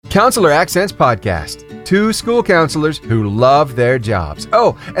Counselor Accents Podcast. Two school counselors who love their jobs.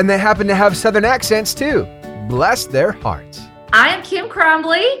 Oh, and they happen to have Southern accents too. Bless their hearts. I am Kim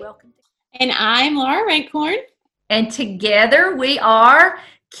Crumbley. And I'm Laura Rankhorn. And together we are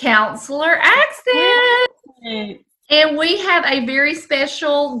Counselor Accents. And we have a very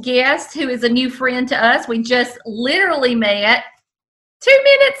special guest who is a new friend to us. We just literally met 2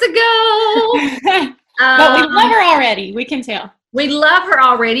 minutes ago. But we love her already. We can tell. We love her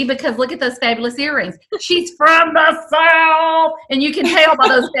already because look at those fabulous earrings. She's from the South, and you can tell by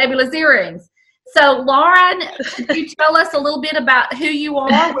those fabulous earrings. So, Lauren, could you tell us a little bit about who you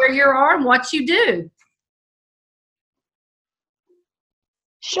are, where you are, and what you do?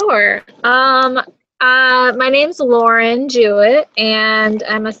 Sure. My name's Lauren Jewett, and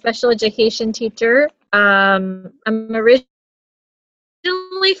I'm a special education teacher. I'm originally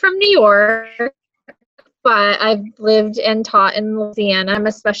from New York, but I've lived and taught in Louisiana. I'm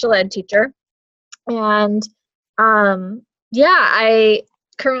a special ed teacher. And I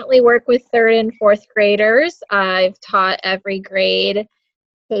currently work with 3rd and 4th graders. I've taught every grade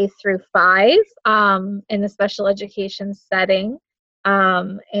K through 5 in the special education setting.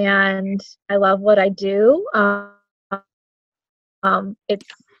 And I love what I do. It's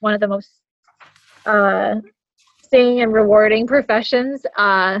one of the most interesting and rewarding professions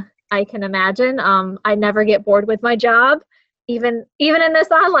I can imagine. I never get bored with my job. Even in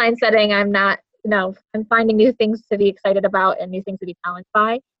this online setting, I'm finding new things to be excited about and new things to be challenged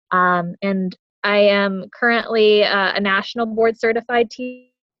by. And I am currently a national board certified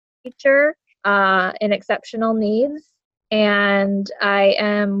teacher in exceptional needs. And I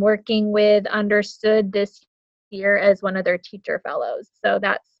am working with Understood this year as one of their teacher fellows. So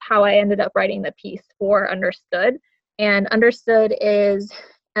that's how I ended up writing the piece for Understood. And Understood is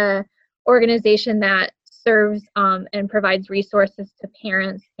an organization that serves and provides resources to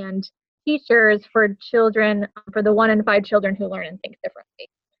parents and teachers for children, for the 1 in 5 children who learn and think differently.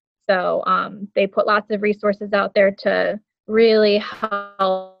 So they put lots of resources out there to really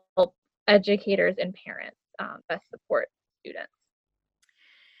help educators and parents best support students.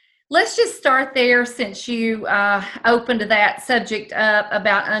 Let's just start there since you opened that subject up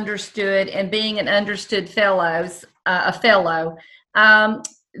about Understood and being an Understood a fellow.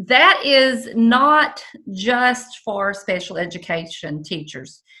 That is not just for special education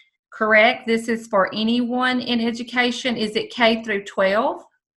teachers, correct? This is for anyone in education. Is it K through 12?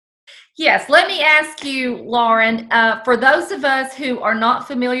 Yes, let me ask you, Lauren, for those of us who are not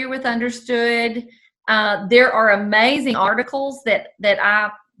familiar with Understood, there are amazing articles that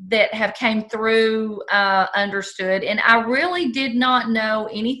have came through Understood, and I really did not know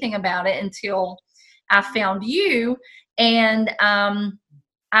anything about it until I found you, and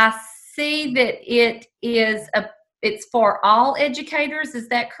I see that it's for all educators. Is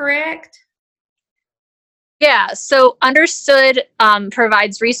that correct? Yeah, so Understood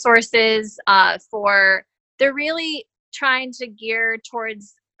provides resources they're really trying to gear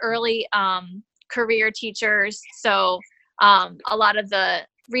towards early career teachers. So a lot of the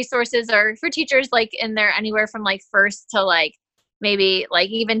resources are for teachers in there anywhere from first to maybe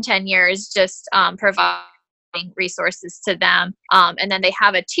even 10 years, just providing resources to them. And then they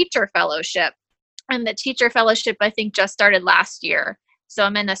have a teacher fellowship, and the teacher fellowship I think just started last year. So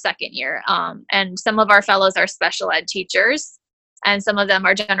I'm in the 2nd year. And some of our fellows are special ed teachers, and some of them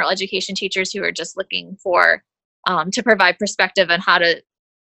are general education teachers who are just looking for to provide perspective on how to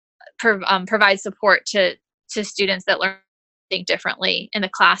provide support to students that learn think differently in the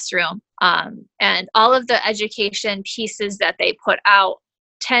classroom. And all of the education pieces that they put out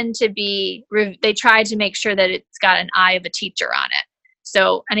tend to be, they try to make sure that it's got an eye of a teacher on it.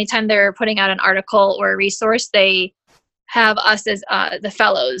 So anytime they're putting out an article or a resource, they have us as the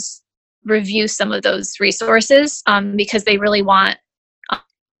fellows review some of those resources because they really want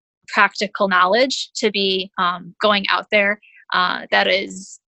practical knowledge to be going out there that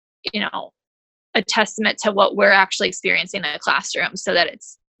is, a testament to what we're actually experiencing in the classroom, so that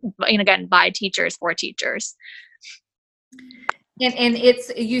it's, again, by teachers for teachers. And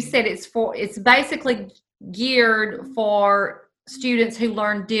you said it's basically geared for students who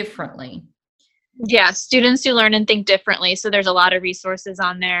learn differently. Yeah, students who learn and think differently. So there's a lot of resources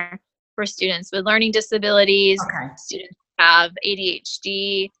on there for students with learning disabilities, students who have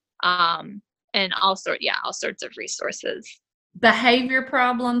ADHD, and all sorts of resources. Behavior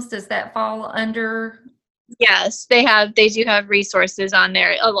problems, does that fall under? Yes, they do have resources on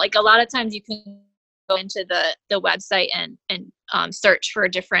there. A lot of times you can go into the website and search for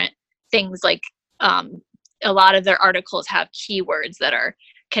different things. A lot of their articles have keywords that are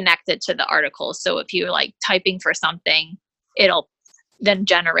connected to the article. So if you're typing for something, it'll then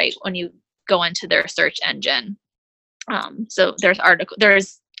generate when you go into their search engine. So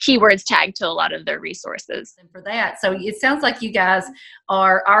there's keywords tagged to a lot of their resources. And for that, so it sounds like you guys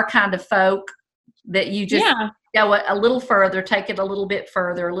are our kind of folk that you just go a little further, take it a little bit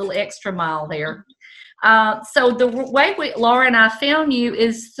further, a little extra mile there. So the way Laura and I found you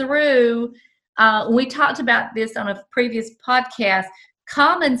is through, we talked about this on a previous podcast.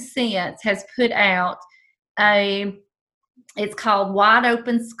 Common Sense has put out it's called Wide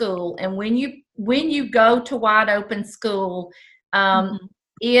Open School. And when you go to Wide Open School,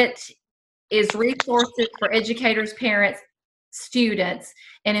 it is resources for educators, parents, students.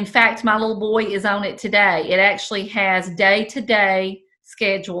 And in fact, my little boy is on it today. It actually has day-to-day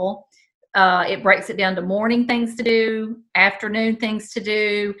schedule. It breaks it down to morning things to do, afternoon things to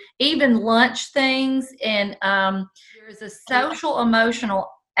do, even lunch things. And there's a social emotional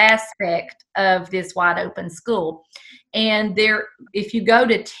aspect of this Wide Open School. And if you go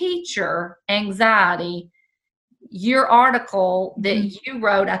to teacher anxiety, your article that you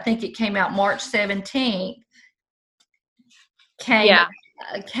wrote, I think it came out March 17th,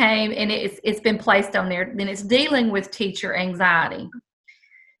 came and it's been placed on there. Then it's dealing with teacher anxiety.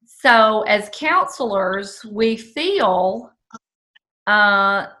 So as counselors, we feel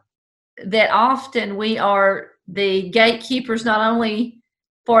that often we are the gatekeepers, not only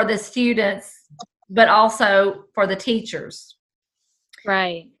for the students, but also for the teachers.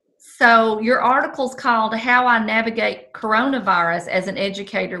 Right. So your article's called How I Navigate Coronavirus as an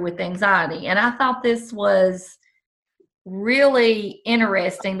Educator with Anxiety. And I thought this was really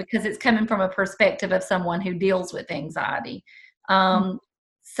interesting because it's coming from a perspective of someone who deals with anxiety.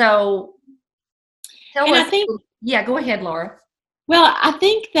 So tell us. Go ahead, Laura. Well, I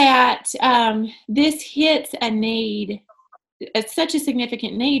think that this hits a need. It's such a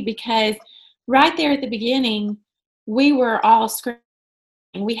significant need because right there at the beginning, we were all screaming.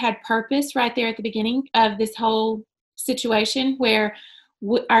 We had purpose right there at the beginning of this whole situation where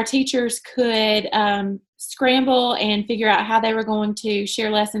our teachers could scramble and figure out how they were going to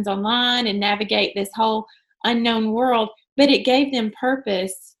share lessons online and navigate this whole unknown world. But it gave them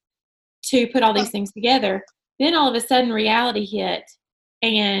purpose to put all these things together. Then all of a sudden reality hit,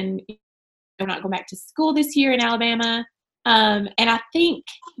 and they're not going back to school this year in Alabama. And I think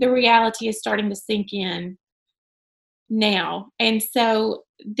the reality is starting to sink in now. And so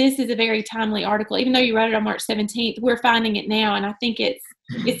this is a very timely article. Even though you wrote it on March 17th, we're finding it now. And I think it's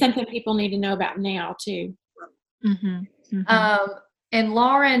something people need to know about now too. And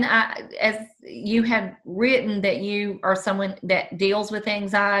Lauren, as you had written that you are someone that deals with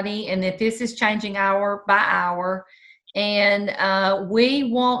anxiety and that this is changing hour by hour. And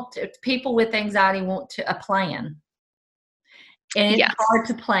people with anxiety want a plan. And it's hard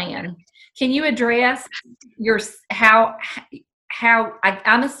to plan. Can you address how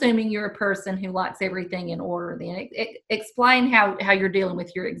I'm assuming you're a person who likes everything in order. Then explain how you're dealing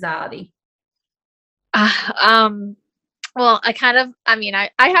with your anxiety. Well, I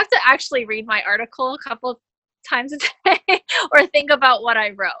have to actually read my article a couple of times a day or think about what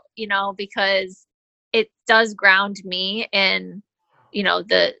I wrote, because it does ground me in,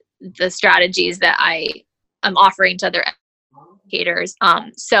 the strategies that I'm offering to other educators.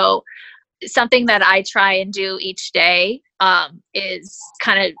 So something that I try and do each day is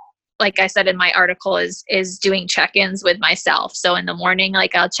kind of, like I said in my article, is doing check-ins with myself. So in the morning,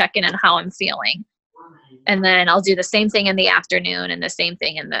 I'll check in on how I'm feeling. And then I'll do the same thing in the afternoon and the same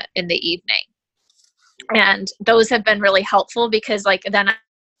thing in the evening. And those have been really helpful because then I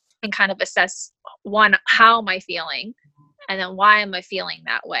can kind of assess, one, how am I feeling? And then why am I feeling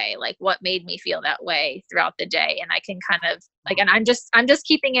that way? What made me feel that way throughout the day? And I can kind of and I'm just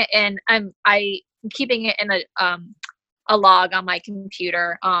keeping it in, I'm keeping it in a log on my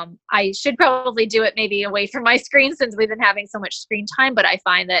computer. I should probably do it maybe away from my screen since we've been having so much screen time, but I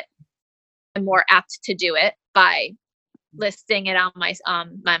find that I'm more apt to do it by listing it on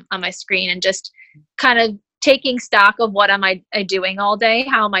my screen and just kind of taking stock of what am I doing all day?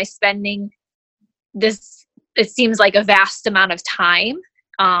 How am I spending this? It seems like a vast amount of time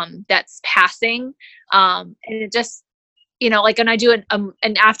that's passing. And it just, when I do an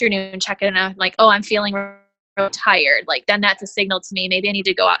afternoon check-in, I'm like, oh, I'm feeling real tired. Then that's a signal to me. Maybe I need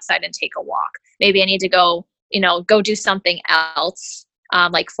to go outside and take a walk. Maybe I need to go do something else.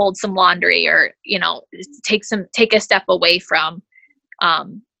 Fold some laundry or, take a step away from,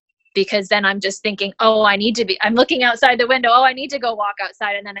 because then I'm just thinking, oh, I'm looking outside the window. Oh, I need to go walk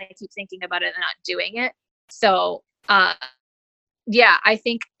outside. And then I keep thinking about it and not doing it. So, I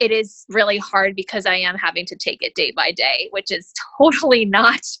think it is really hard because I am having to take it day by day, which is totally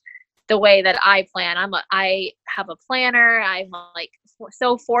not the way that I plan. I have a planner. I'm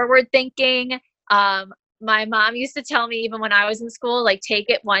so forward thinking. My mom used to tell me, even when I was in school, like, take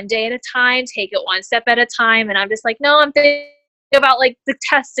it one day at a time, take it one step at a time. And I'm just like, no, I'm thinking about like the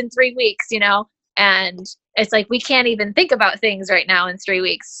test in 3 weeks, and it's like, we can't even think about things right now in 3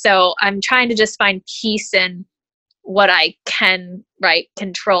 weeks. So I'm trying to just find peace in what I can, right,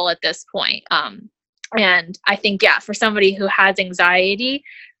 control at this point. And I think, yeah, for somebody who has anxiety,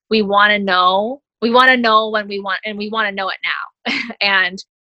 we want to know when we want, and we want to know it now. and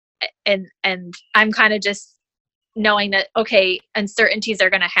I'm kind of just knowing that, okay, uncertainties are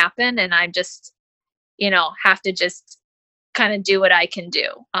going to happen, and I just, have to just kind of do what I can do.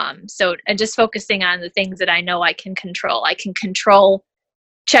 So, and just focusing on the things that I know I can control. I can control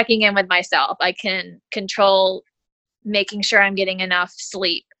checking in with myself. I can control making sure I'm getting enough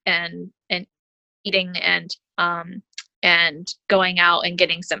sleep and eating and going out and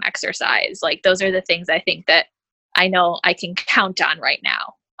getting some exercise. Like, those are the things I think that I know I can count on right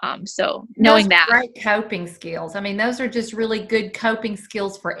now. So knowing those are that. great coping skills. I mean, those are just really good coping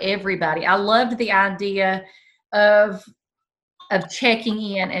skills for everybody. I loved the idea of checking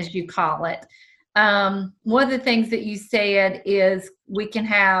in, as you call it. One of the things that you said is we can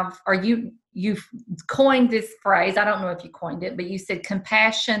have, or you've coined this phrase. I don't know if you coined it, but you said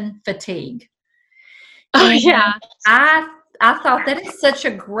compassion fatigue. Oh, And yeah. I thought that is such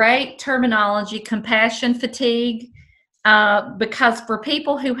a great terminology, compassion fatigue, because for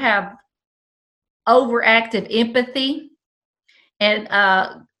people who have overactive empathy and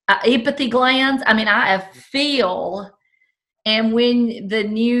empathy glands, I mean, I feel, and when the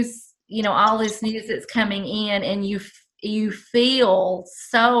news, all this news that's coming in, and you feel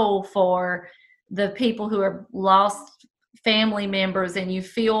so for the people who have lost family members, and you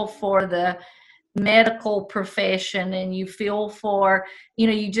feel for the medical profession, and you feel for,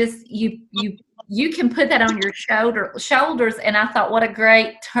 you can put that on your shoulders. And I thought, what a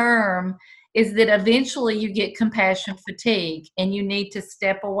great term is that eventually you get compassion fatigue, and you need to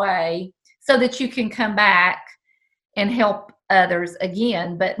step away so that you can come back and help others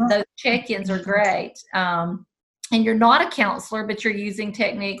again. But those check-ins are great. And you're not a counselor, but you're using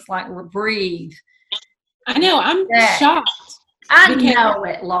techniques like breathe. I know, I'm shocked. I know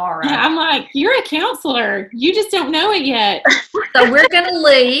it, Laura. I'm like, you're a counselor. You just don't know it yet. So we're going to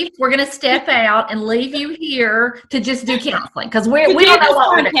leave. We're going to step out and leave you here to just do counseling, because we don't know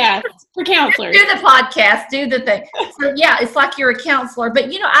what we're doing. For counselors. Do the podcast, do the thing. So yeah, it's like you're a counselor. But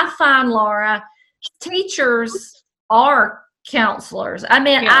I find, Laura, teachers are counselors. I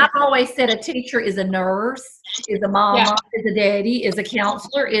mean, Yeah. I've always said a teacher is a nurse, is a mama, is a daddy, is a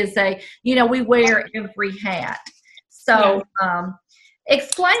counselor, is a, we wear every hat. So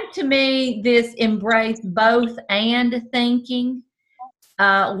explain to me this embrace both and thinking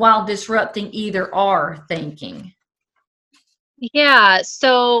while disrupting either or thinking. Yeah.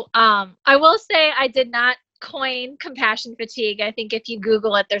 So I will say I did not coin compassion fatigue. I think if you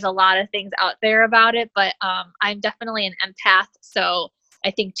Google it, there's a lot of things out there about it, but I'm definitely an empath. So I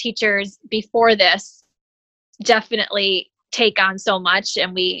think teachers before this definitely take on so much,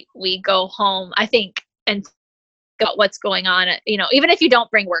 and we go home, I think, and got what's going on, even if you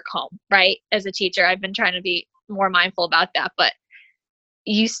don't bring work home, right? As a teacher, I've been trying to be more mindful about that, but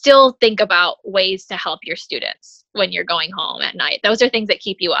you still think about ways to help your students when you're going home at night. Those are things that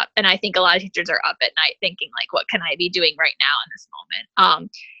keep you up. And I think a lot of teachers are up at night thinking, like, what can I be doing right now in this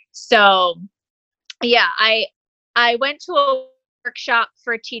moment? So yeah, I went to a workshop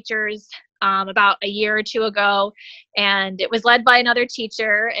for teachers about a year or two ago, and it was led by another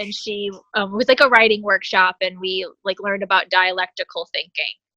teacher, and she was like a writing workshop, and we learned about dialectical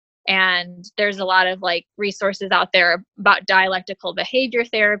thinking. And there's a lot of resources out there about dialectical behavior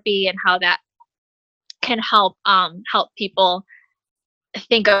therapy and how that can help people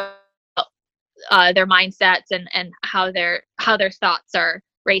think of their mindsets and how their thoughts are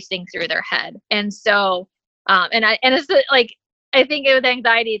racing through their head. And so it's I think with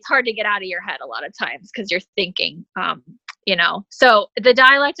anxiety, it's hard to get out of your head a lot of times because you're thinking, so the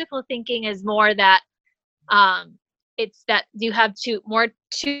dialectical thinking is more that it's that you have two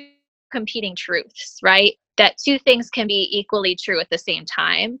competing truths, right? That two things can be equally true at the same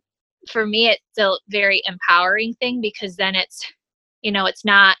time. For me, it's a very empowering thing, because then it's, it's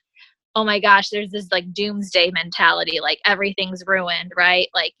not, oh my gosh, there's this doomsday mentality, everything's ruined, right?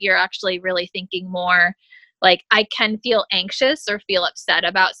 You're actually really thinking more I can feel anxious or feel upset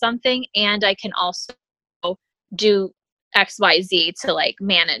about something, and I can also do XYZ to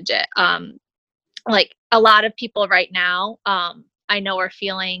manage it. A lot of people right now, I know are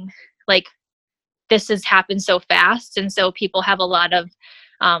feeling this has happened so fast. And so people have a lot of,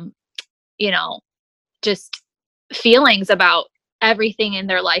 just feelings about everything in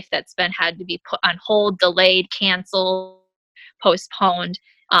their life that's been had to be put on hold, delayed, canceled, postponed,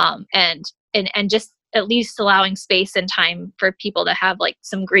 and just at least allowing space and time for people to have like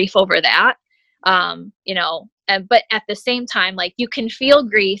some grief over that. But at the same time, like, you can feel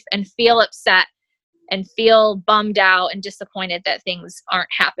grief and feel upset and feel bummed out and disappointed that things aren't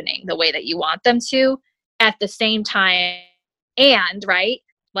happening the way that you want them to at the same time. And right,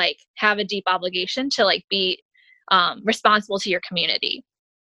 like, have a deep obligation to like be responsible to your community,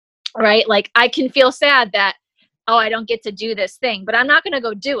 right? Like, I can feel sad that, oh, I don't get to do this thing, but I'm not going to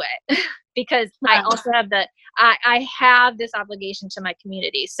go do it because I also have I have this obligation to my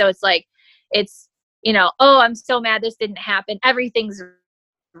community. So it's like, oh, I'm so mad this didn't happen. Everything's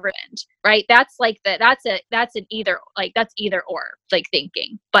ruined, right? That's like that's an either, like, that's either or like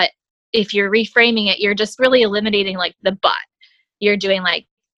thinking. But if you're reframing it, you're just really eliminating like the but. You're doing like,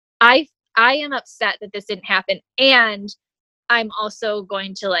 I am upset that this didn't happen, and I'm also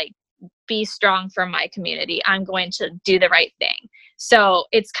going to like be strong for my community. I'm going to do the right thing. So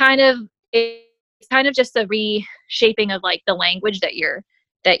it's kind of just a reshaping of like the language that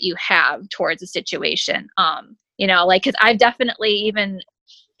you have towards a situation. Like, cause I've definitely,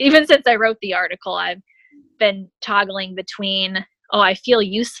 even since I wrote the article, I've been toggling between, oh, I feel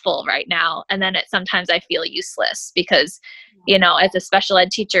useful right now. And then sometimes I feel useless because, as a special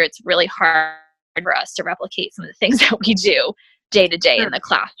ed teacher, it's really hard for us to replicate some of the things that we do day to day in the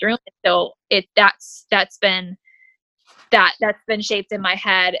classroom. So that's been shaped in my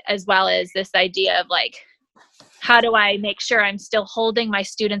head, as well as this idea of like, how do I make sure I'm still holding my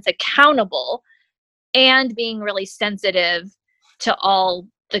students accountable and being really sensitive to all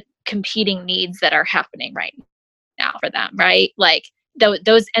the competing needs that are happening right now for them, right? Like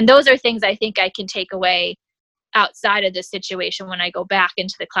those are things I think I can take away outside of this situation when I go back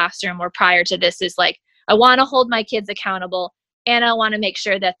into the classroom, or prior to this, is like, I want to hold my kids accountable, and I want to make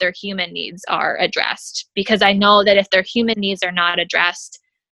sure that their human needs are addressed, because I know that if their human needs are not addressed,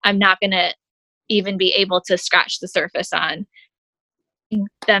 I'm not going to even be able to scratch the surface on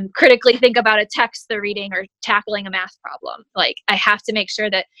them critically think about a text they're reading or tackling a math problem. Like, I have to make sure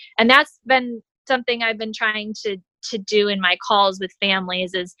that, and that's been something I've been trying to do in my calls with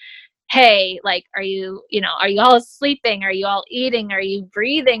families is, hey, like, are you all sleeping? Are you all eating? Are you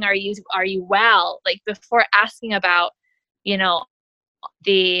breathing? Are you well? Like, before asking about,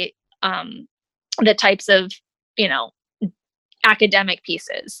 the types of, academic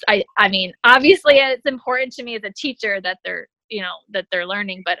pieces. I mean, obviously it's important to me as a teacher that they're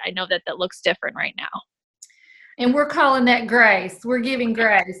learning, but I know that looks different right now. And we're calling that grace. We're giving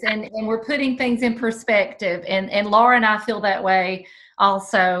grace, and we're putting things in perspective. And Laura and I feel that way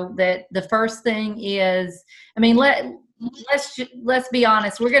also, that the first thing is, I mean, let's be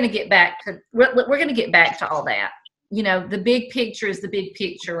honest. We're going to get back to all that. The big picture is the big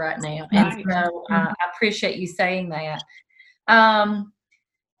picture right now. And so I appreciate you saying that.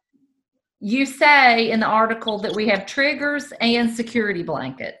 You say in the article that we have triggers and security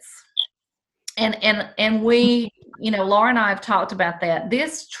blankets. And we, Laura and I have talked about that.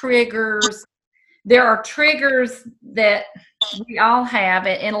 There are triggers that we all have,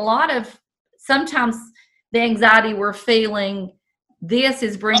 and a lot of, sometimes the anxiety we're feeling, this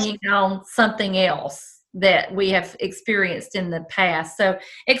is bringing on something else that we have experienced in the past. So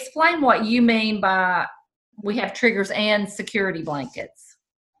explain what you mean by we have triggers and security blankets.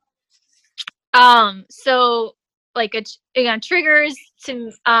 So like, triggers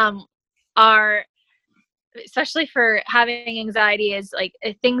to, are, especially for having anxiety, is like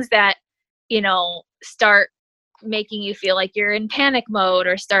things that, start making you feel like you're in panic mode,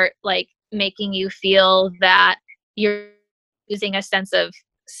 or start like making you feel that you're losing a sense of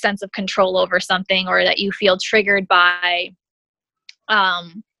control over something, or that you feel triggered by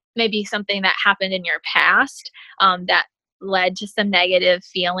maybe something that happened in your past that led to some negative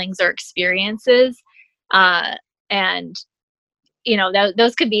feelings or experiences. And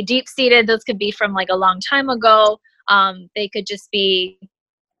those could be deep-seated. Those could be from like a long time ago. They could just be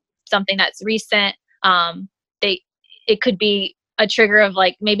something that's recent. It could be a trigger of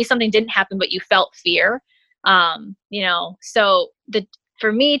like, maybe something didn't happen, but you felt fear. So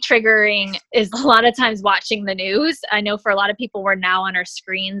for me, triggering is a lot of times watching the news. I know for a lot of people, we're now on our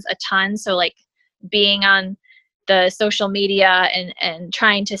screens a ton. So like being on the social media and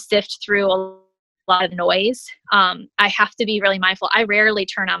trying to sift through a lot of noise. I have to be really mindful. I rarely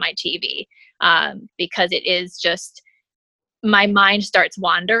turn on my TV because it is just, my mind starts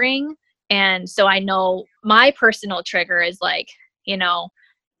wandering. And so I know my personal trigger is like,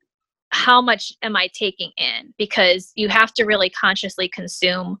 how much am I taking in? Because you have to really consciously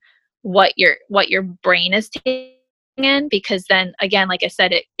consume what your brain is taking in, because then again, like I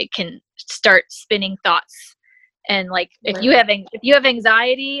said, it can start spinning thoughts. And like, if you have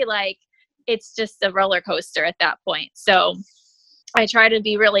anxiety, like it's just a roller coaster at that point. So I try to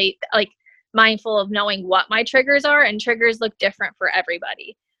be really like mindful of knowing what my triggers are, and triggers look different for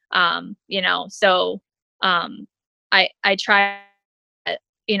everybody. So I try,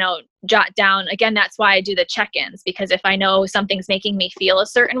 jot down, again, that's why I do the check-ins, because if I know something's making me feel a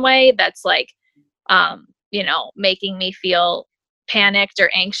certain way, that's like, making me feel panicked or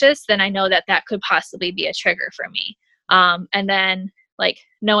anxious, then I know that could possibly be a trigger for me. And then like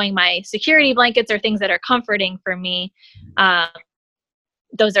knowing my security blankets or things that are comforting for me,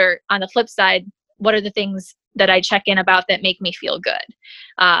 those are on the flip side. What are the things that I check in about that make me feel good?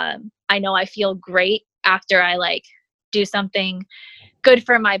 I know I feel great after I like do something good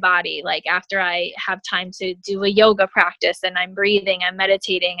for my body. Like after I have time to do a yoga practice and I'm breathing, I'm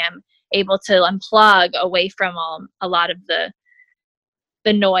meditating, I'm able to unplug away from a lot of the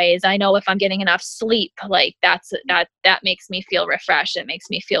noise. I know if I'm getting enough sleep, like that makes me feel refreshed. It makes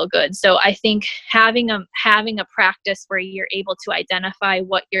me feel good. So I think having a practice where you're able to identify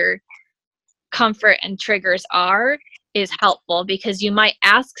what your comfort and triggers are is helpful, because you might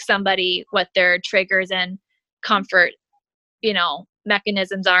ask somebody what their triggers and comfort,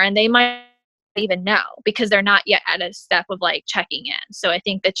 mechanisms are, and they might even know, because they're not yet at a step of like checking in. So I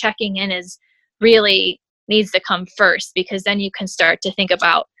think the checking in is really needs to come first, because then you can start to think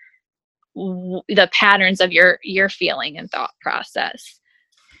about the patterns of your feeling and thought process.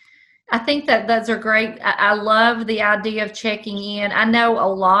 I think that those are great. I love the idea of checking in. I know a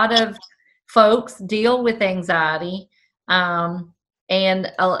lot of folks deal with anxiety, and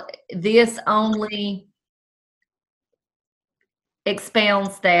this only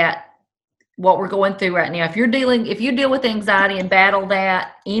expounds that what we're going through right now. If you deal with anxiety and battle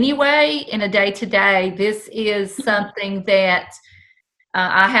that anyway in a day-to-day, this is something that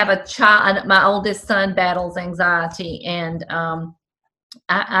I have a child. My oldest son battles anxiety, and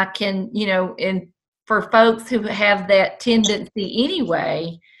I can, and for folks who have that tendency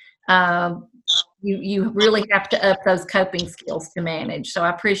anyway, you really have to up those coping skills to manage. So I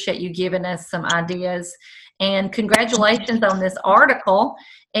appreciate you giving us some ideas, and congratulations on this article.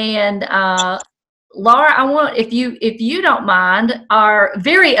 And Laura, I want, if you don't mind, our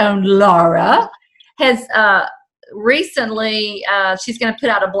very own Laura has recently, she's going to put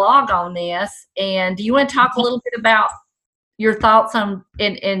out a blog on this. And do you want to talk a little bit about your thoughts on,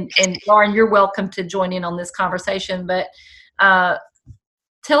 and Lauren, you're welcome to join in on this conversation, but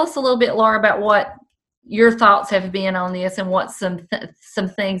tell us a little bit, Laura, about what your thoughts have been on this, and what some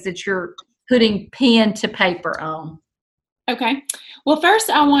things that you're putting pen to paper on. Okay. Well, first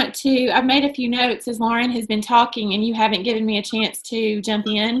I've made a few notes as Lauren has been talking, and you haven't given me a chance to jump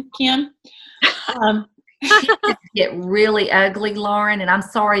in, Kim. It get really ugly, Lauren, and I'm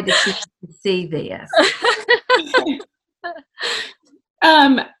sorry that you can see this.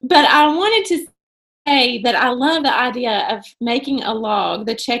 But I wanted to say that I love the idea of making a log,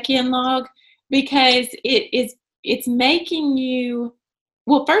 the check-in log, because it's making you,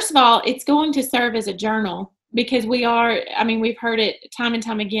 well, first of all, it's going to serve as a journal, because we've heard it time and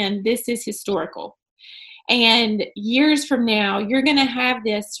time again, this is historical. And years from now, you're going to have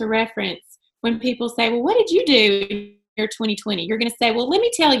this to reference when people say, well, what did you do in year 2020? You're going to say, well, let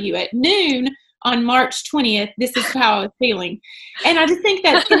me tell you, at noon on March 20th, this is how I was feeling. And I just think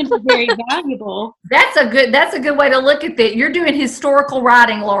that's going to be very valuable. That's a good way to look at it. You're doing historical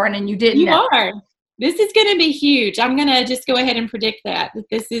writing, Lauren, and you didn't know. You are. This is going to be huge. I'm going to just go ahead and predict that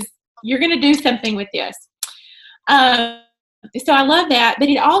you're going to do something with this. So I love that, but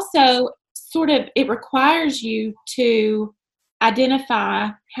it also it requires you to identify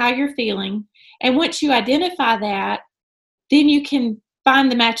how you're feeling. And once you identify that, then you can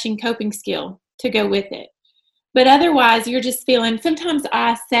find the matching coping skill to go with it. But otherwise, you're just feeling, sometimes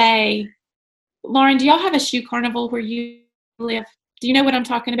I say, Lauren, do y'all have a shoe carnival where you live? Do you know what I'm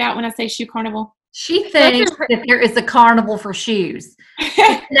talking about when I say shoe carnival? She thinks that there is a carnival for shoes.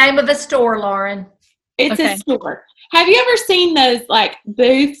 It's the name of a store, Lauren. It's a store. Have you ever seen those like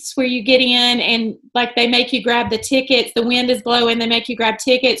booths where you get in and like they make you grab the tickets, the wind is blowing, they make you grab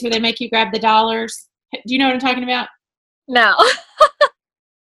tickets, or they make you grab the dollars? Do you know what I'm talking about? No.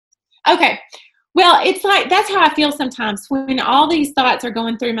 Okay. Well, it's like, that's how I feel sometimes when all these thoughts are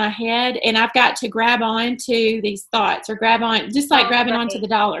going through my head and I've got to grab on to these thoughts, or grab on, just like grabbing onto the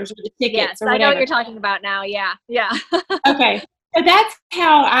dollars or the tickets, or whatever. I know what you're talking about now. Yeah. Yeah. Okay. So that's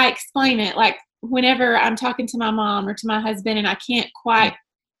how I explain it. Like whenever I'm talking to my mom or to my husband and I can't quite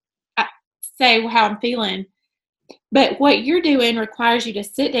say how I'm feeling, But what you're doing requires you to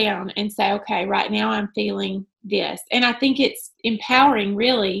sit down and say, okay, right now I'm feeling this. And I think it's empowering,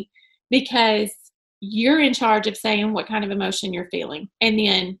 really, because you're in charge of saying what kind of emotion you're feeling. And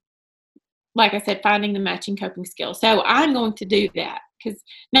then, like I said, finding the matching coping skill. So I'm going to do that, because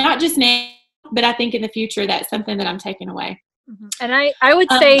not just now, but I think in the future, that's something that I'm taking away. And I would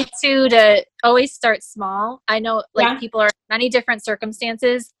say too, to always start small. I know people are in many different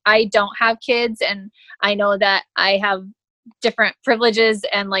circumstances. I don't have kids, and I know that I have different privileges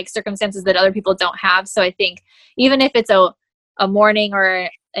and like circumstances that other people don't have. So I think even if it's a morning or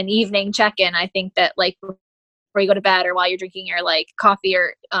an evening check-in, I think that like before you go to bed or while you're drinking your like coffee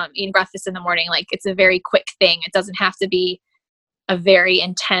or eating breakfast in the morning, like it's a very quick thing. It doesn't have to be a very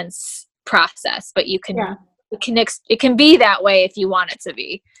intense process, but you can it can be that way if you want it to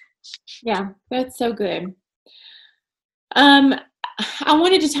be. Yeah, that's so good. I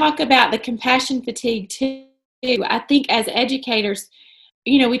wanted to talk about the compassion fatigue too. I think as educators,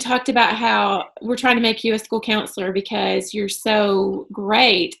 we talked about how we're trying to make you a school counselor because you're so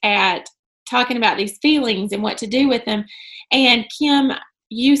great at talking about these feelings and what to do with them. And Kim,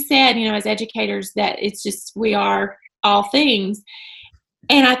 you said, as educators, that it's just, we are all things.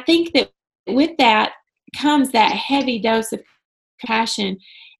 And I think that with that comes that heavy dose of compassion.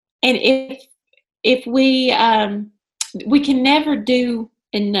 And if we can never do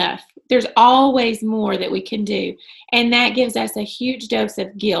enough. There's always more that we can do. And that gives us a huge dose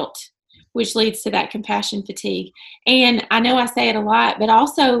of guilt, which leads to that compassion fatigue. And I know I say it a lot, but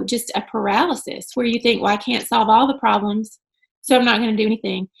also just a paralysis where you think, well, I can't solve all the problems, so I'm not going to do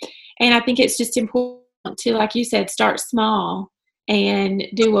anything. And I think it's just important to, like you said, start small and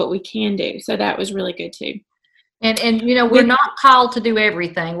do what we can do. So that was really good too. And we're not called to do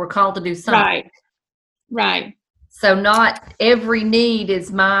everything. We're called to do something. Right. So not every need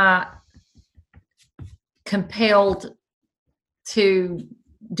is my compelled to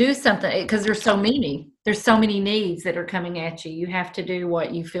do something, because there's so many needs that are coming at you. You have to do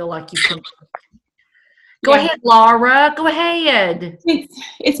what you feel like you can. Go ahead, Laura. Go ahead.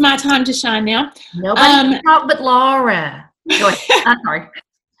 It's my time to shine now. Nobody can talk but Laura. Go ahead. I'm sorry.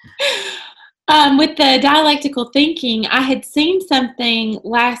 With the dialectical thinking, I had seen something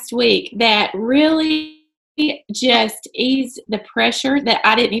last week that really just eased the pressure that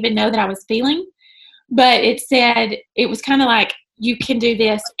I didn't even know that I was feeling. But it said, it was kind of like, you can do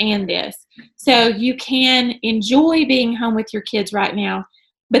this and this. So you can enjoy being home with your kids right now,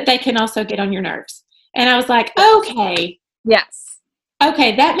 but they can also get on your nerves. And I was like, okay. Yes.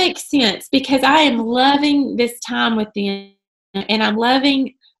 Okay, that makes sense, because I am loving this time with them, and I'm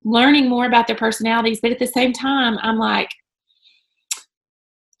loving learning more about their personalities. But at the same time, I'm like,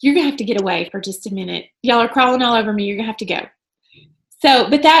 you're going to have to get away for just a minute. Y'all are crawling all over me. You're going to have to go. So,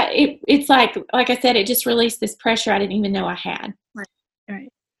 but it's like I said, it just released this pressure I didn't even know I had. Right.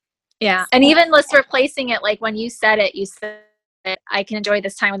 Yeah. And even just replacing it, like when you said I can enjoy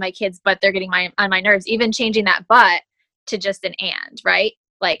this time with my kids, but they're getting on my nerves. Even changing that but to just an and, right?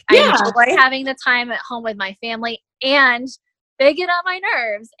 Like I enjoy having the time at home with my family, and they get on my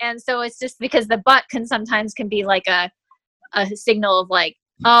nerves. And so it's just because the but sometimes can be like a signal of like,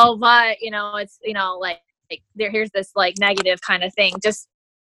 oh, but it's like here's this like negative kind of thing. Just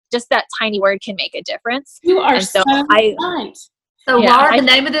that tiny word can make a difference. You are so right. So Laura, the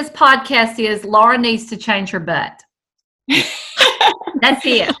name of this podcast is Laura Needs to Change Her Butt. That's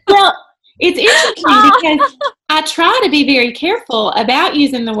it. Well, it's interesting because I try to be very careful about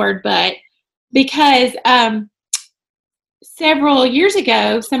using the word but, because several years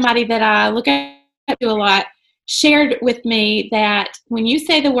ago, somebody that I look up to a lot shared with me that when you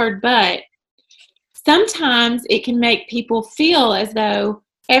say the word but, sometimes it can make people feel as though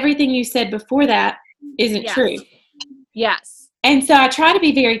everything you said before that isn't true. Yes. And so I try to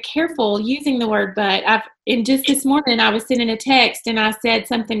be very careful using the word but. And just this morning, I was sending a text and I said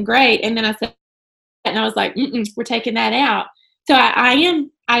something great, and then I said, and I was like, we're taking that out. So I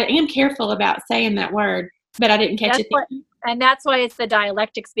am careful about saying that word, but I didn't catch it. And that's why it's the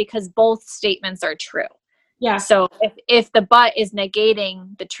dialectics, because both statements are true. Yeah. So if the but is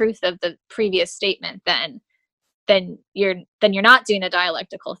negating the truth of the previous statement, then you're not doing a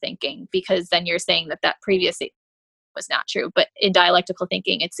dialectical thinking, because then you're saying that previous statement was not true. But in dialectical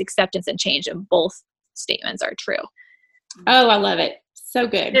thinking, it's acceptance and change, and both statements are true. Oh, I love it. So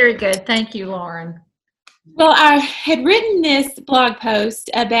good. Very good. Thank you, Lauren. Well, I had written this blog post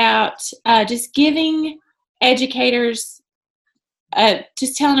about just giving educators,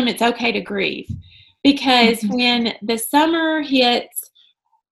 just telling them it's okay to grieve. Because when the summer hits,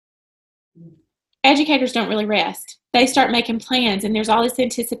 educators don't really rest. They start making plans, and there's all this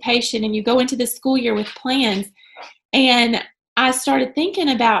anticipation, and you go into the school year with plans. And I started thinking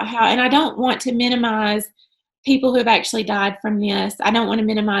about how, and I don't want to minimize people who have actually died from this. I don't want to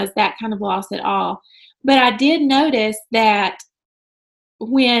minimize that kind of loss at all. But I did notice that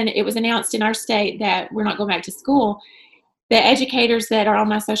when it was announced in our state that we're not going back to school, the educators that are on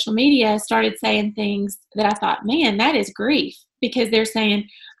my social media started saying things that I thought, man, that is grief, because they're saying,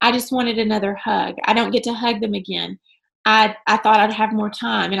 I just wanted another hug. I don't get to hug them again. I thought I'd have more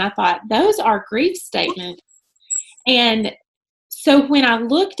time. And I thought, those are grief statements. And so when I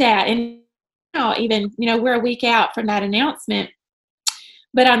looked at, and now even, we're a week out from that announcement,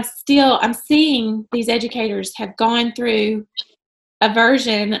 but I'm seeing these educators have gone through a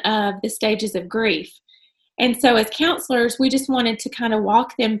version of the stages of grief. And so as counselors, we just wanted to kind of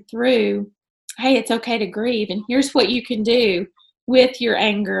walk them through, hey, it's okay to grieve, and here's what you can do with your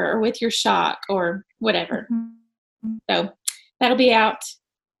anger or with your shock or whatever. So that'll be out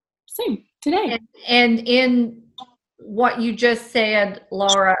soon, today. And in what you just said,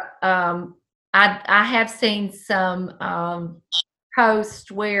 Laura, I have seen some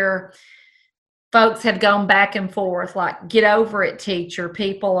posts where folks have gone back and forth, like, get over it, teacher.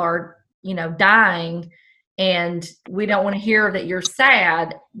 People are, dying, and we don't want to hear that you're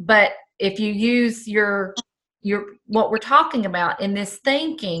sad. But if you use your what we're talking about in this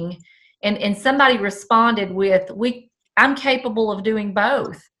thinking, and somebody responded with, I'm capable of doing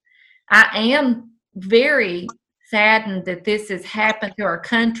both. I am very saddened that this has happened to our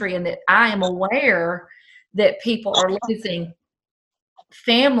country, and that I am aware that people are losing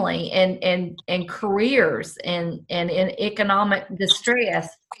family and careers and in economic distress.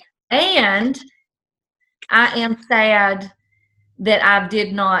 And I am sad that I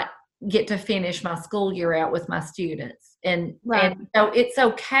did not get to finish my school year out with my students. And so it's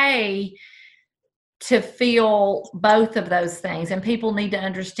okay to feel both of those things, and people need to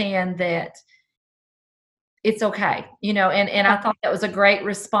understand that it's okay, and I thought that was a great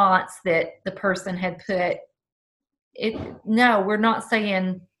response that the person had put. No, we're not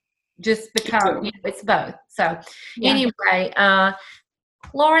saying just because, it's both. So anyway,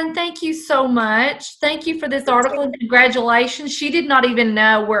 Lauren, thank you so much. Thank you for this article, and congratulations. She did not even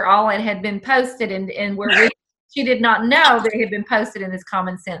know where all it had been posted, and where she did not know that it had been posted in this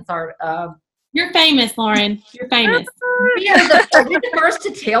Common Sense art. You're famous, Lauren. You're famous. We're the first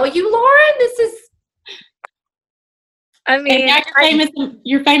to tell you, Lauren. This is. I mean,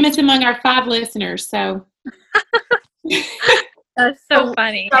 you're famous among our 5 listeners. So that's so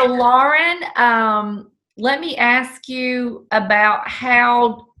funny. So, Lauren, let me ask you about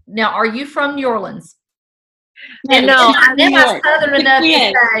how. Now, are you from New Orleans? No, I'm not Southern enough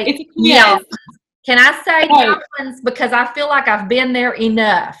to say. No. Can I say New Orleans, because I feel like I've been there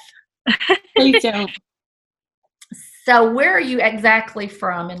enough? Please don't. So, where are you exactly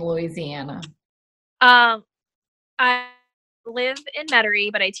from in Louisiana? I live in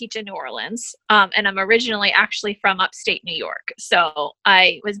Metairie, but I teach in New Orleans. And I'm originally actually from upstate New York. So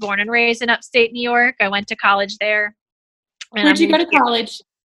I was born and raised in upstate New York. I went to college there. Where'd you go to college?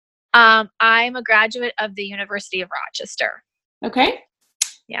 I'm a graduate of the University of Rochester. Okay.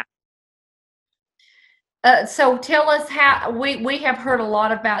 Yeah. So tell us how we have heard a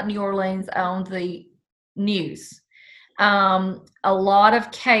lot about New Orleans on the news. A lot of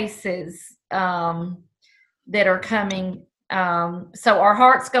cases that are coming. So our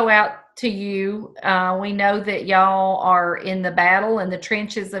hearts go out to you. We know that y'all are in the battle and the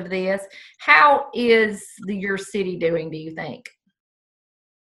trenches of this. How is your city doing, do you think?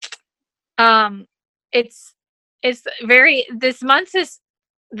 It's very, this month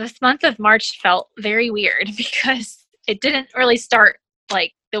of March felt very weird because it didn't really start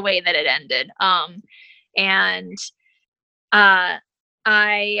like the way that it ended. And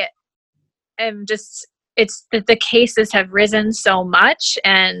I am just, it's that the cases have risen so much.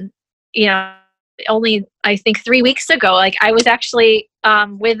 And, only, I think 3 weeks ago, like I was actually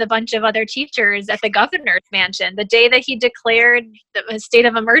with a bunch of other teachers at the governor's mansion. The day that he declared the state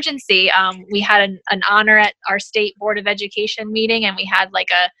of emergency, we had an honor at our state board of education meeting, and we had like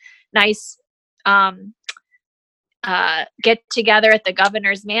a nice get together at the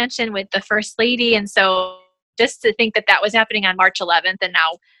governor's mansion with the first lady. And so just to think that that was happening on March 11th, and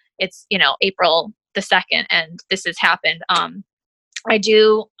now it's, April the 2nd, and this has happened. I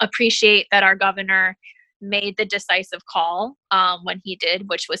do appreciate that our governor made the decisive call when he did,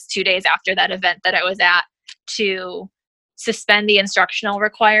 which was 2 days after that event that I was at, to suspend the instructional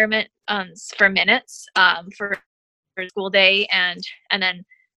requirement for minutes for school day, and then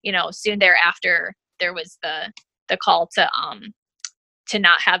soon thereafter there was the call to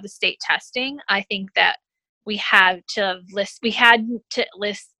not have the state testing. I think that we had to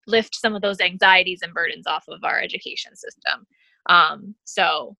lift some of those anxieties and burdens off of our education system.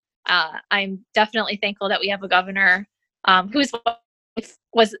 So I'm definitely thankful that we have a governor whose wife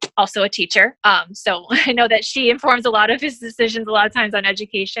was also a teacher. So I know that she informs a lot of his decisions a lot of times on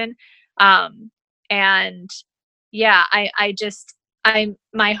education. And yeah, I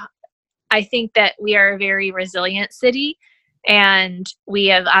think that we are a very resilient city, and we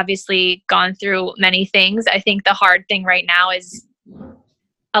have obviously gone through many things. I think the hard thing right now is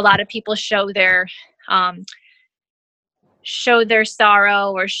a lot of people show their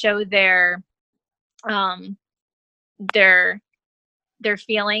sorrow or show their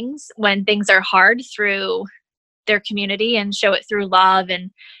feelings when things are hard through their community, and show it through love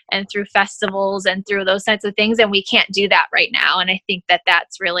and through festivals and through those types of things. And we can't do that right now. And I think that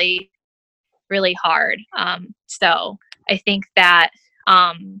that's really, really hard. So I think that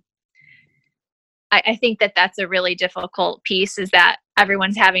I think that that's a really difficult piece, is that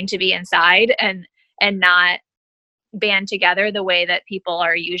everyone's having to be inside and not band together the way that people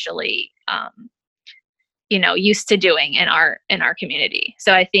are usually used to doing in our community.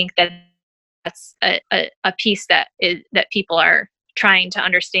 So I think that that's a piece that people are trying to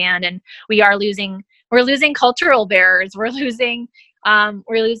understand, and we're losing cultural bearers. We're losing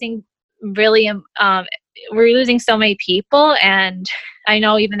so many people, and I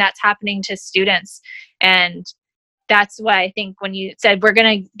know even that's happening to students. And that's why I think when you said we're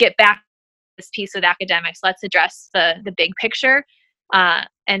going to get back to this piece with academics, let's address the big picture.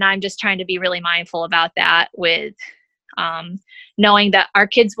 And I'm just trying to be really mindful about that, with knowing that our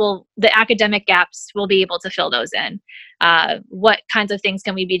kids the academic gaps will be able to fill those in. What kinds of things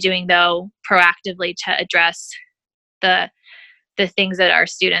can we be doing, though, proactively to address the things that our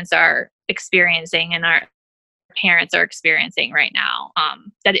students are experiencing and our parents are experiencing right now,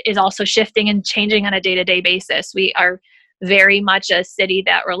 that is also shifting and changing on a day-to-day basis. We are very much a city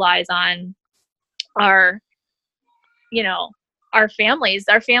that relies on our families.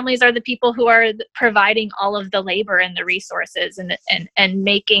 Our families are the people who are providing all of the labor and the resources and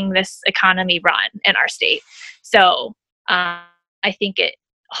making this economy run in our state. So I think it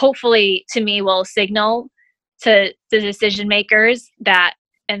hopefully, to me, will signal to the decision makers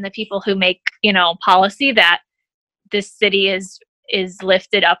and the people who make policy, that this city is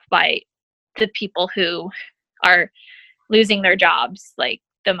lifted up by the people who are losing their jobs like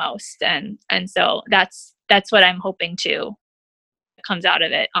the most. And so that's what I'm hoping to comes out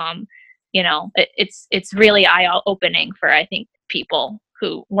of it. It's really eye-opening for, I think, people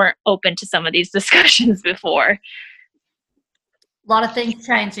who weren't open to some of these discussions before. A lot of things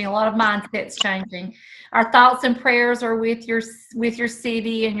changing, a lot of mindsets changing. Our thoughts and prayers are with your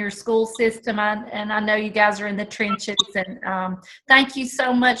city and your school system. And I know you guys are in the trenches. And thank you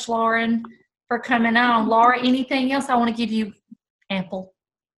so much, Lauren, for coming on. Laura, anything else? I want to give you ample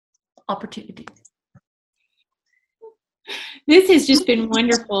opportunity. This has just been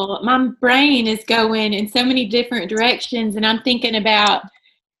wonderful. My brain is going in so many different directions, and I'm thinking about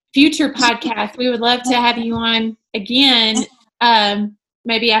future podcasts. We would love to have you on again,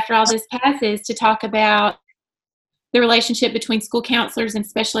 maybe after all this passes, to talk about the relationship between school counselors and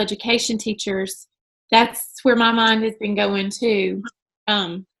special education teachers. That's where my mind has been going too.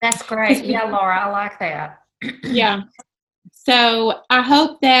 That's great. Yeah, Laura, I like that. Yeah. So I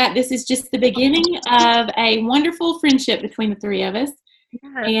hope that this is just the beginning of a wonderful friendship between the three of us.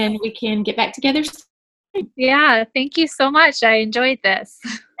 Yes. And we can get back together soon. Yeah, thank you so much. I enjoyed this.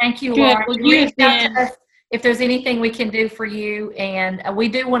 Thank you, Good. Laura. Well, Reach out to us if there's anything we can do for you. And we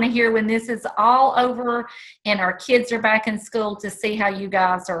do want to hear when this is all over and our kids are back in school, to see how you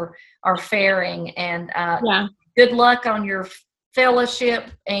guys are faring. And good luck on your fellowship.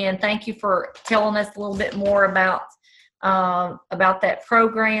 And thank you for telling us a little bit more about that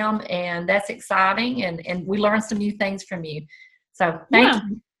program. And that's exciting. And we learned some new things from you. So thank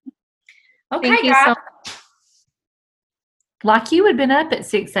you. Okay, thank you guys. Like you had been up at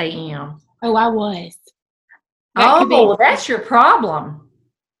 6 a.m. Oh, I was. That's your problem.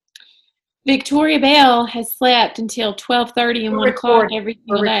 Victoria Bell has slept until 12:30 and 1 o'clock every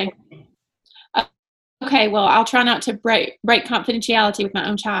single day. Okay, well, I'll try not to break confidentiality with my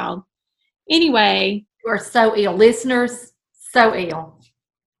own child. Anyway. You are so ill. Listeners, so ill.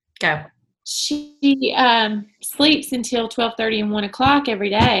 Go. She sleeps until 12:30 and 1 o'clock every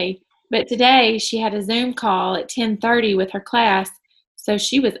day. But today she had a Zoom call at 10:30 with her class. So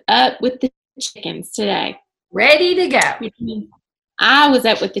she was up with the chickens today. Ready to go. I was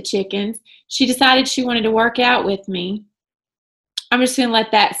up with the chickens. She decided she wanted to work out with me. I'm just going to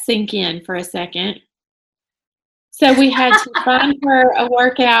let that sink in for a second. So we had to find her a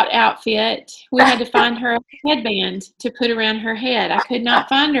workout outfit. We had to find her a headband to put around her head. I could not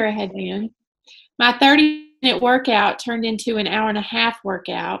find her a headband. My 30-minute workout turned into an hour and a half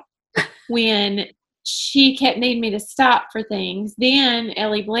workout when she kept needing me to stop for things. Then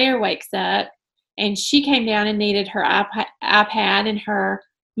Ellie Blair wakes up, and she came down and needed her iPad and her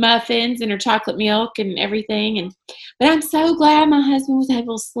muffins and her chocolate milk and everything. But I'm so glad my husband was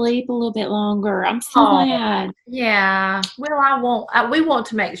able to sleep a little bit longer. I'm so glad. Yeah. Well, we want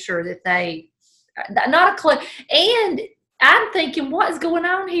to make sure that they, not a clue. And I'm thinking, what is going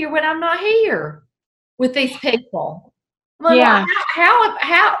on here when I'm not here with these people? Well, Yeah. How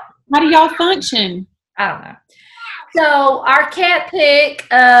do y'all function? I don't know. So our cat pick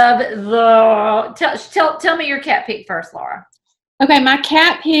of the tell me your cat pick first, Laura. Okay, my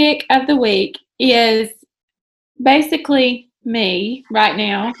cat pick of the week is basically me right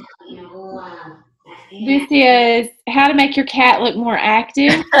now. This is how to make your cat look more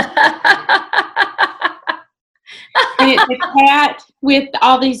active. And it's a cat with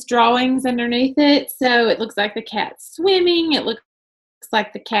all these drawings underneath it. So it looks like the cat's swimming. It looks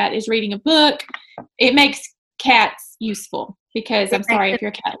like the cat is reading a book. It makes cats useful because I'm sorry if you're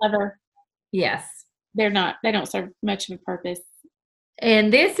a cat lover. Yes. They don't serve much of a purpose.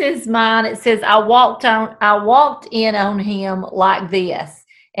 And this is mine. It says, I walked in on him like this.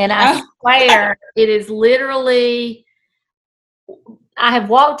 And I swear it is literally, I have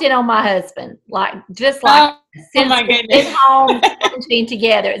walked in on my husband, since my goodness. we've been home quarantined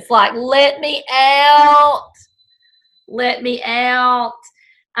together. It's like, let me out.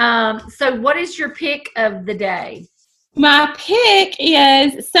 So what is your pick of the day? My pick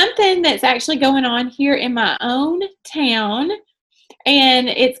is something that's actually going on here in my own town, and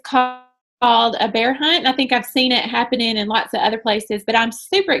it's called a bear hunt. And I think I've seen it happening in lots of other places, but I'm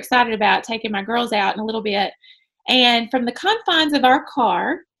super excited about taking my girls out in a little bit. And from the confines of our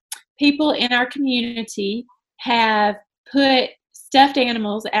car, people in our community have put stuffed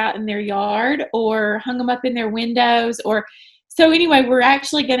animals out in their yard or hung them up in their windows. So anyway, we're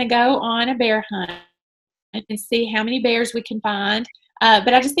actually going to go on a bear hunt and see how many bears we can find.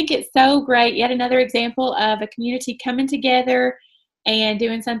 But I just think it's so great. Yet another example of a community coming together and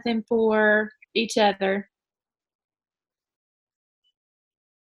doing something for each other.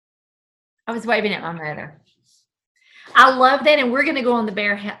 I was waving at my mother. I love that. And we're going to go on the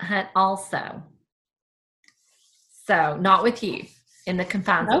bear hunt also. So not with you, in the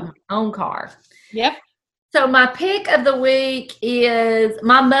confines of my own car. Yep. So my pick of the week is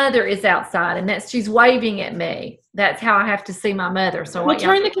my mother is outside, and she's waving at me. That's how I have to see my mother. So we'll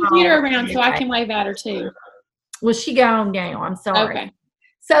turn the computer around so I can wave at her too. Well, she gone now. I'm sorry. Okay.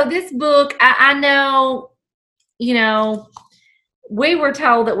 So this book, I know, we were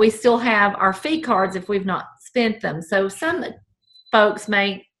told that we still have our fee cards if we've not spent them. So some folks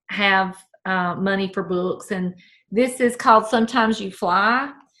may have money for books, and this is called Sometimes You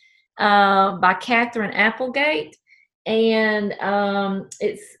Fly by Catherine Applegate. And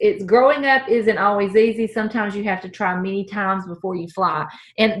it's growing up isn't always easy. Sometimes you have to try many times before you fly.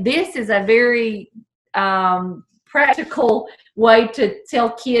 And this is a very practical way to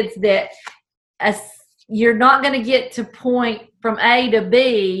tell kids that you're not going to get to point from A to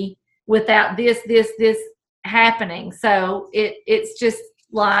B without this happening. So it's just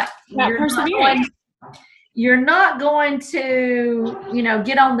like you're not going to,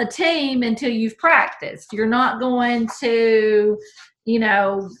 get on the team until you've practiced. You're not going to,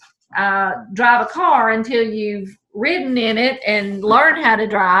 drive a car until you've ridden in it and learned how to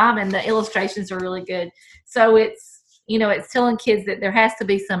drive. And the illustrations are really good. So it's telling kids that there has to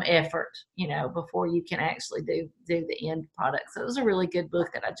be some effort, before you can actually do the end product. So it was a really good book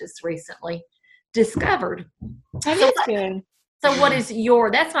that I just recently discovered. That is good. So what is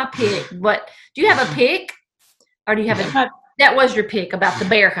that's my pick. What, do you have a pick? Or do you have that was your pick about the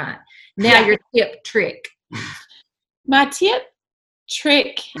bear hunt. Now your tip trick. My tip,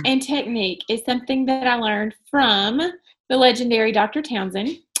 trick, and technique is something that I learned from the legendary Dr.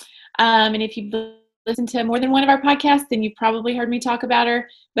 Townsend. And if you've listened to more than one of our podcasts, then you've probably heard me talk about her.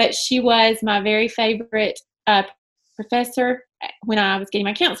 But she was my very favorite professor when I was getting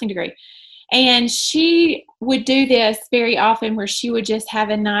my counseling degree. And she would do this very often where she would just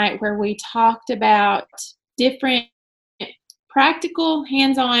have a night where we talked about different practical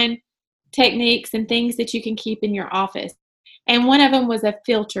hands-on techniques and things that you can keep in your office. And one of them was a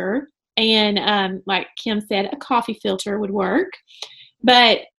filter. And like Kim said, a coffee filter would work.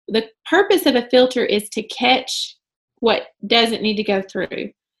 But the purpose of a filter is to catch what doesn't need to go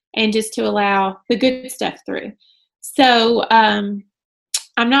through and just to allow the good stuff through. So I'm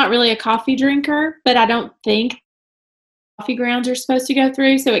not really a coffee drinker, but I don't think coffee grounds are supposed to go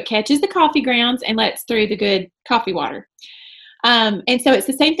through. So it catches the coffee grounds and lets through the good coffee water. And so it's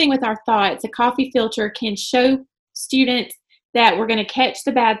the same thing with our thoughts. A coffee filter can show students that we're going to catch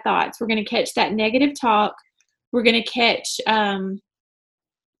the bad thoughts. We're going to catch that negative talk. We're going to catch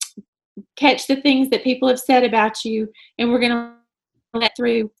the things that people have said about you, and we're going to let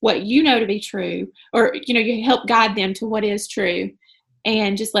through what you know to be true, or you help guide them to what is true,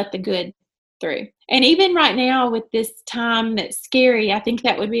 and just let the good through. And even right now with this time that's scary, I think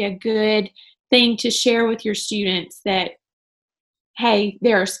that would be a good thing to share with your students, that hey,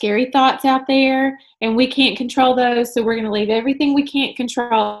 there are scary thoughts out there and we can't control those, so we're going to leave everything we can't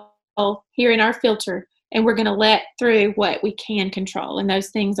control here in our filter, and we're going to let through what we can control. And those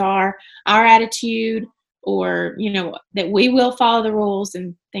things are our attitude, or, that we will follow the rules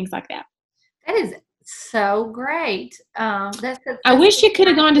and things like that. That is so great. That's I wish you could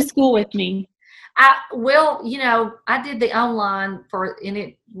have gone to school with me. I did the online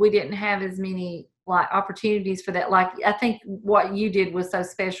we didn't have as many opportunities for that. Like, I think what you did was so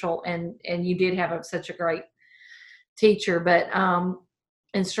special, and you did have such a great teacher, but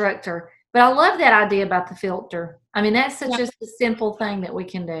instructor. But I love that idea about the filter. I mean, that's just a simple thing that we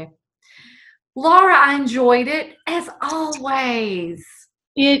can do. Laura, I enjoyed it as always.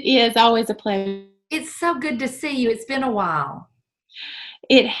 It is always a pleasure. It's so good to see you. It's been a while.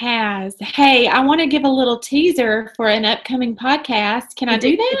 It has. Hey, I want to give a little teaser for an upcoming podcast. Can I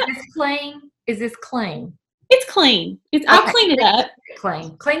do that? Is this clean? Is this clean? It's clean. I'll clean it up.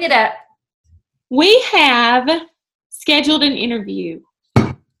 Clean. Clean it up. We have scheduled an interview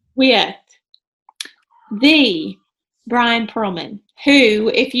with the Brian Perlman,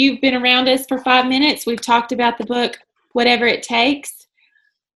 who, if you've been around us for 5 minutes, we've talked about the book, Whatever It Takes.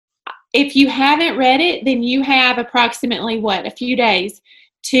 If you haven't read it, then you have approximately, a few days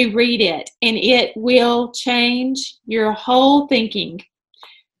to read it, and it will change your whole thinking.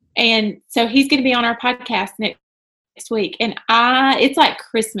 And so he's going to be on our podcast next week, and it's like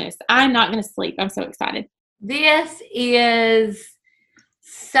Christmas. I'm not going to sleep. I'm so excited. This is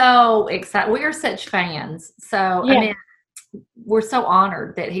so exciting. We are such fans. So, yeah. I mean, we're so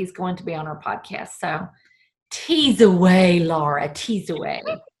honored that he's going to be on our podcast. So tease away, Laura, tease away.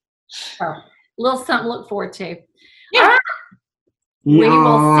 So, a little something to look forward to. Yeah. All right. We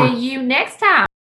will see you next time.